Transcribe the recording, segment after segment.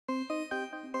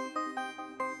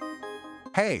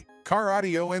Hey, car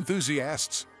audio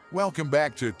enthusiasts! Welcome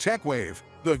back to TechWave,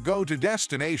 the go-to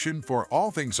destination for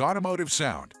all things automotive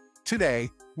sound. Today,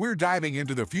 we're diving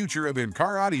into the future of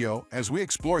in-car audio as we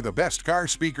explore the best car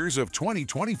speakers of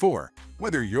 2024.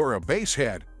 Whether you're a bass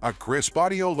head, a crisp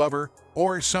audio lover,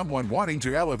 or someone wanting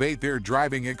to elevate their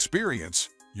driving experience,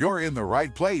 you're in the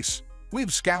right place.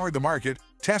 We've scoured the market,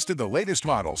 tested the latest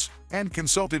models, and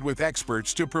consulted with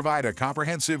experts to provide a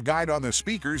comprehensive guide on the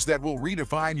speakers that will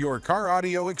redefine your car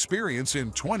audio experience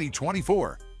in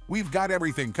 2024. We've got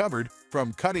everything covered,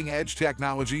 from cutting-edge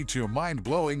technology to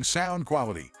mind-blowing sound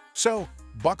quality. So,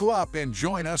 buckle up and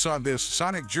join us on this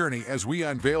sonic journey as we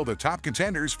unveil the top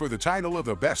contenders for the title of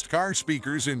the best car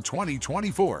speakers in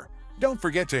 2024. Don't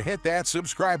forget to hit that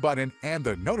subscribe button and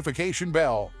the notification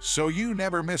bell so you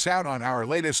never miss out on our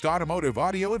latest automotive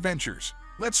audio adventures.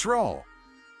 Let's roll!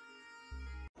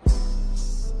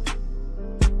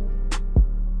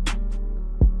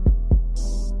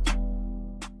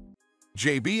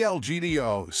 JBL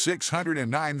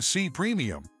GTO609C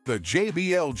Premium. The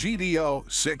JBL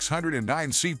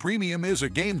GTO609C Premium is a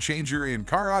game-changer in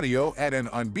car audio at an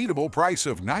unbeatable price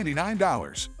of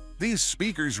 $99. These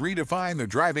speakers redefine the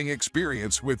driving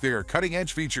experience with their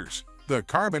cutting-edge features. The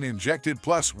carbon-injected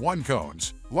 +1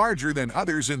 cones, larger than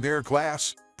others in their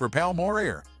class, propel more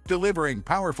air, delivering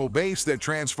powerful bass that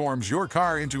transforms your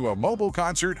car into a mobile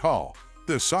concert hall.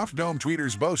 The soft dome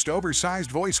tweeters boast oversized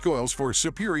voice coils for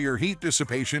superior heat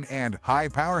dissipation and high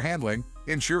power handling,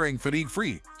 ensuring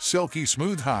fatigue-free, silky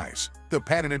smooth highs. The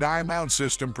patented I-mount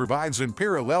system provides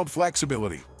unparalleled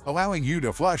flexibility, allowing you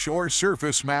to flush or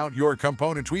surface mount your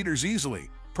component tweeters easily,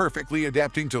 perfectly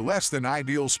adapting to less than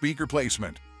ideal speaker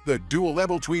placement. The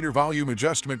dual-level tweeter volume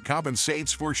adjustment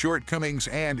compensates for shortcomings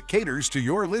and caters to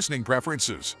your listening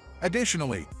preferences.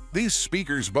 Additionally, these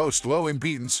speakers boast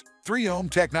low-impedance, 3-ohm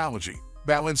technology,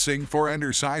 balancing for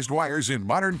undersized wires in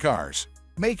modern cars,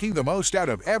 making the most out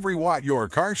of every watt your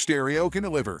car stereo can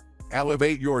deliver.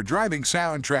 Elevate your driving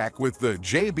soundtrack with the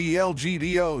JBL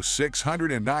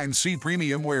GTO609C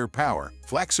Premium, where power,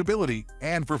 flexibility,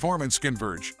 and performance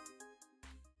converge.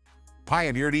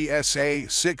 Pioneer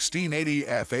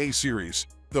DSA1680 FA Series.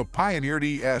 The Pioneer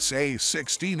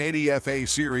DSA1680 FA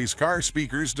Series car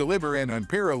speakers deliver an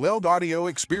unparalleled audio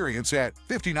experience at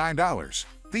 $59.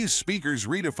 These speakers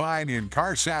redefine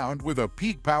in-car sound with a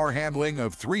peak power handling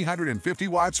of 350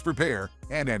 watts per pair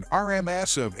and an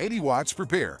RMS of 80 watts per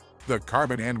pair. The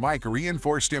carbon and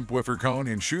mica-reinforced imp woofer cone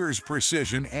ensures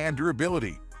precision and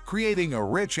durability, creating a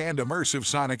rich and immersive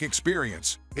sonic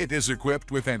experience. It is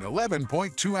equipped with an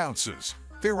 11.2 ounces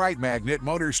ferrite magnet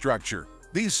motor structure.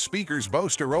 These speakers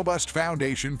boast a robust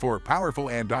foundation for powerful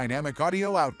and dynamic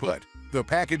audio output. The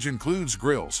package includes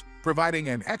grills, providing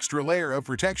an extra layer of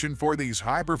protection for these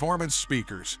high-performance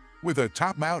speakers. With a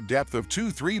top-mount depth of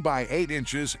 2.3 by 8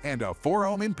 inches and a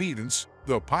 4-ohm impedance,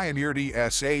 the Pioneer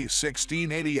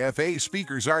DSA1680 FA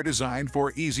speakers are designed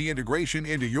for easy integration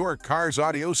into your car's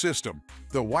audio system.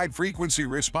 The wide frequency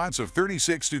response of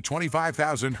 36 to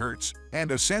 25,000 Hz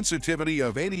and a sensitivity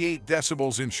of 88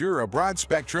 decibels ensure a broad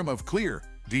spectrum of clear,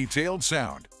 detailed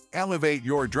sound. Elevate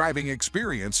your driving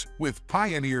experience with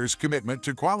Pioneer's commitment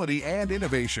to quality and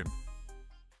innovation.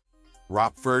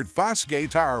 Rockford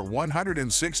Fosgate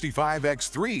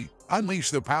R165X3. Unleash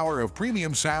the power of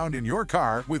premium sound in your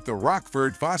car with the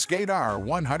Rockford Fosgate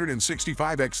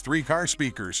R165X3 car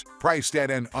speakers, priced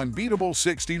at an unbeatable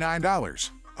 $69.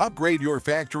 Upgrade your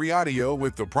factory audio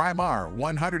with the Prime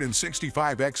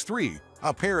R165X3,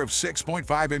 a pair of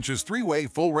 6.5 inches 3-way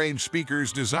full-range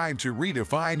speakers designed to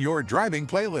redefine your driving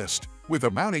playlist. With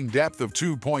a mounting depth of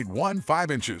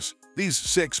 2.15 inches, these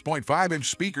 6.5-inch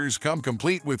speakers come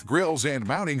complete with grills and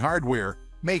mounting hardware,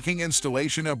 making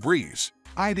installation a breeze.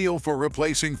 Ideal for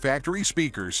replacing factory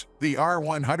speakers, the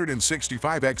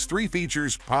R165X3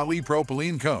 features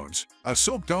polypropylene cones, a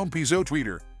silk dome piezo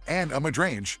tweeter, and a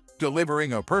midrange,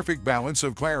 delivering a perfect balance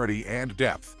of clarity and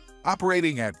depth.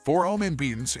 Operating at 4-ohm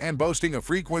impedance and boasting a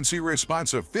frequency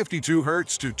response of 52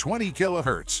 Hz to 20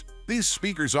 kHz, these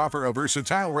speakers offer a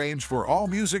versatile range for all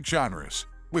music genres.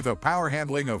 With a power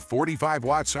handling of 45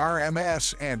 watts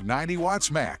RMS and 90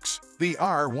 watts max, the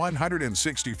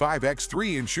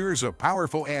R165X3 ensures a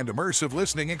powerful and immersive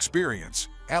listening experience.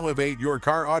 Elevate your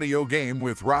car audio game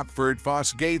with Rockford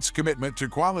Fosgate's commitment to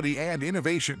quality and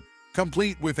innovation,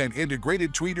 complete with an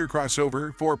integrated tweeter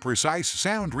crossover for precise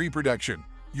sound reproduction.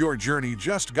 Your journey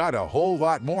just got a whole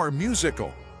lot more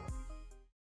musical.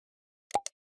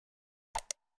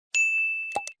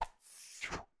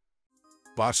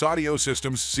 Boss Audio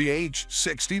Systems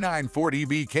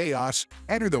CH6940B Chaos.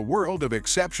 Enter the world of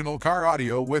exceptional car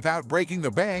audio without breaking the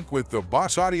bank with the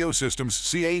Boss Audio Systems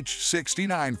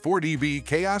CH6940B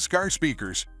Chaos car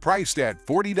speakers, priced at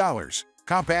 $40.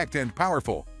 Compact and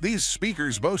powerful, these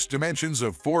speakers boast dimensions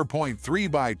of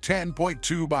 4.3 by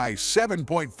 10.2 by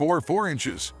 7.44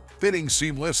 inches, fitting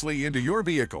seamlessly into your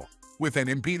vehicle. With an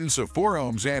impedance of 4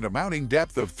 ohms and a mounting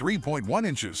depth of 3.1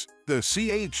 inches, the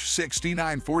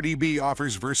CH6940B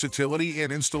offers versatility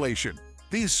in installation.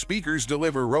 These speakers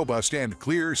deliver robust and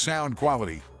clear sound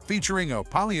quality, featuring a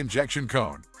poly-injection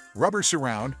cone, rubber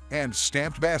surround, and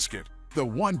stamped basket. The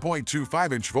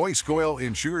 1.25-inch voice coil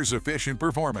ensures efficient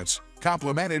performance,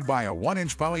 complemented by a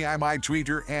 1-inch polyimide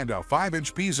tweeter and a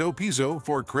 5-inch piezo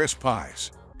for crisp highs.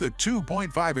 The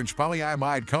 2.5-inch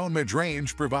polyimide cone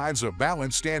mid-range provides a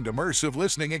balanced and immersive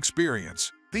listening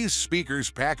experience. These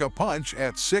speakers pack a punch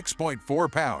at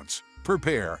 6.4 pounds per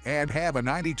pair and have a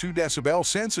 92 decibel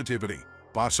sensitivity.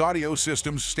 Boss Audio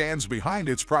Systems stands behind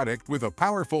its product with a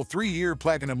powerful 3-year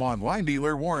platinum online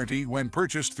dealer warranty when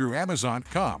purchased through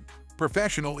Amazon.com.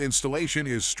 Professional installation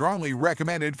is strongly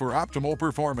recommended for optimal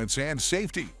performance and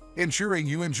safety, ensuring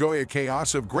you enjoy a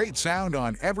chaos of great sound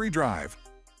on every drive.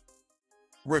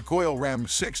 Recoil REM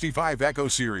 65 Echo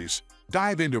Series.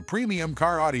 Dive into premium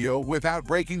car audio without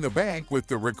breaking the bank with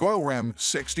the Recoil REM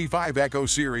 65 Echo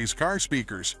Series car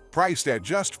speakers, priced at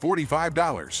just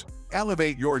 $45.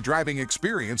 Elevate your driving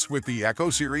experience with the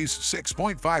Echo Series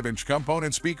 6.5-inch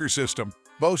component speaker system,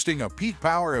 boasting a peak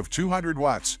power of 200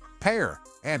 watts pair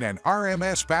and an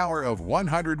RMS power of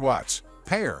 100 watts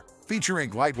pair,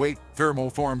 featuring lightweight,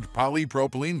 thermal-formed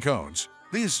polypropylene cones.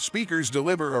 These speakers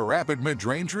deliver a rapid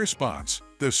mid-range response.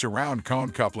 The surround cone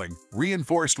coupling,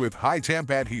 reinforced with high-temp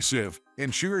adhesive,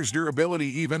 ensures durability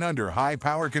even under high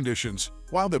power conditions,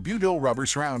 while the butyl rubber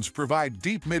surrounds provide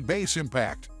deep mid-bass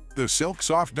impact. The silk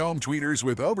soft dome tweeters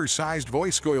with oversized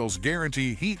voice coils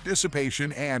guarantee heat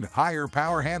dissipation and higher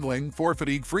power handling for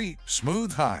fatigue-free,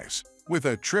 smooth highs. With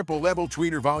a triple-level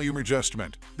tweeter volume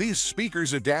adjustment, these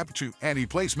speakers adapt to any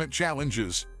placement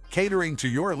challenges, catering to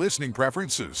your listening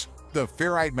preferences. The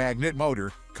ferrite magnet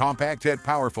motor, compact yet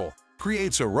powerful,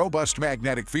 creates a robust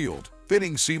magnetic field,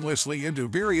 fitting seamlessly into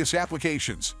various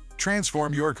applications.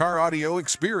 Transform your car audio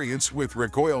experience with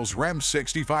Recoil's REM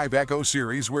 65 Echo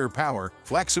Series, where power,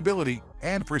 flexibility,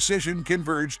 and precision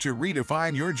converge to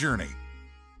redefine your journey.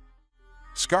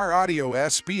 Skar Audio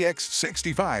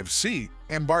SPX65C.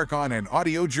 Embark on an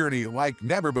audio journey like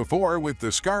never before with the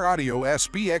Skar Audio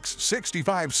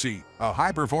SPX65C, a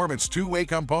high-performance two-way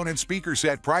component speaker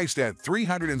set priced at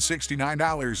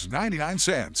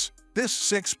 $369.99.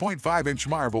 This 6.5-inch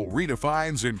marvel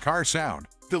redefines in-car sound,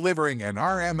 delivering an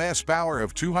RMS power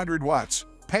of 200 watts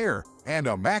pair and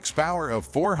a max power of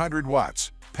 400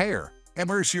 watts pair.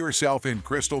 Immerse yourself in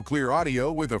crystal-clear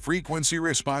audio with a frequency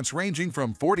response ranging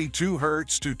from 42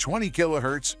 Hz to 20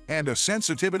 kHz and a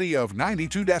sensitivity of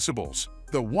 92 decibels.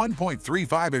 The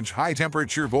 1.35-inch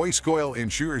high-temperature voice coil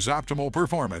ensures optimal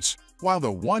performance, while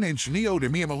the 1-inch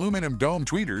neodymium aluminum dome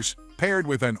tweeters, paired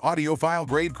with an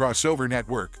audiophile-grade crossover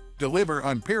network, deliver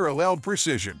unparalleled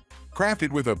precision.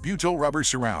 Crafted with a butyl rubber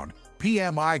surround,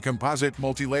 PMI composite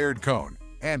multi-layered cone,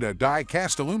 and a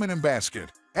die-cast aluminum basket,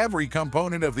 every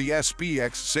component of the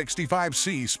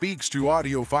SPX65C speaks to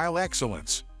audiophile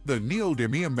excellence. The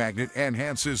neodymium magnet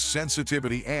enhances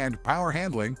sensitivity and power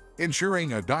handling,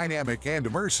 ensuring a dynamic and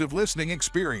immersive listening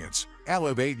experience.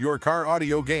 Elevate your car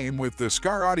audio game with the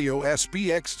Skar Audio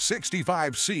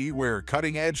SPX65C, where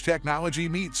cutting-edge technology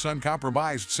meets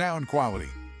uncompromised sound quality.